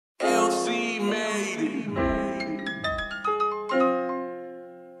made it.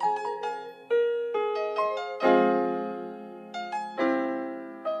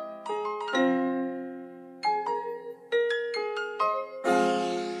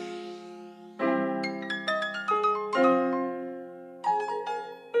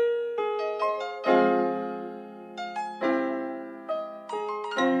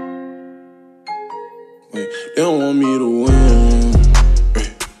 They don't want me to win.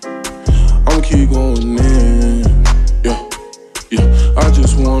 I'ma keep going in. Yeah, yeah. I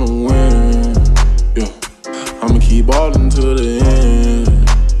just wanna win. Yeah, I'ma keep ballin' to the end.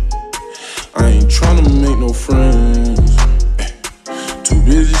 I ain't tryna make no friends. Too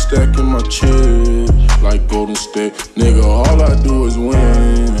busy stacking my chips like Golden State. Nigga, all I do is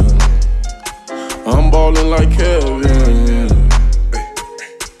win. I'm ballin' like Kevin.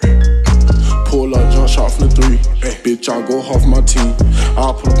 Pull up, jump shot from the three. Bitch, I'll go off my team.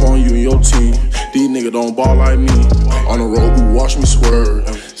 I'll put up on you and your team. These niggas don't ball like me. On the road, who watch me swerve.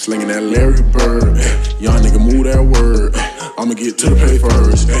 Slinging that Larry Bird. Young nigga move that word. I'ma get to the pay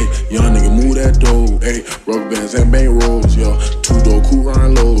first. Young nigga move that dough. Rubber bands and bank rolls. Yeah, two-door cool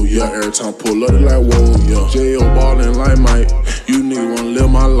ride low. Yeah, every time pull up, it like whoa. Yeah, jayo ballin' like Mike. You niggas wanna live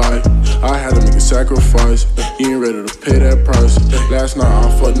my life. I had to make a sacrifice. You ain't ready to pay that price. Last night I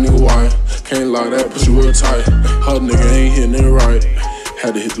fucked nigga wife. Can't lie, that pussy real tight. Her nigga ain't hitting it right.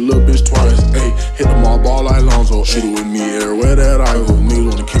 Had to hit the little bitch twice. Hit the mall ball like Lonzo. Shoot it with me everywhere that I go. Niggas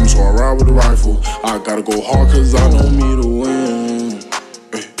wanna kill me, so I ride with the rifle. I gotta go hard cause I know me to win.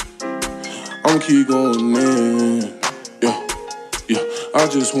 I'ma keep going in. Yeah, yeah. I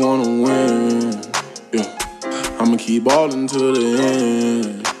just wanna win. Yeah, I'ma keep ballin' to the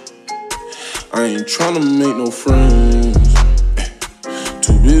end. I ain't tryna make no friends.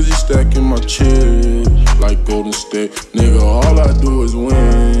 Too busy stacking my chips like Golden State. Nigga, all I do is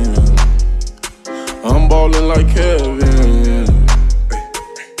win. I'm ballin' like Kevin.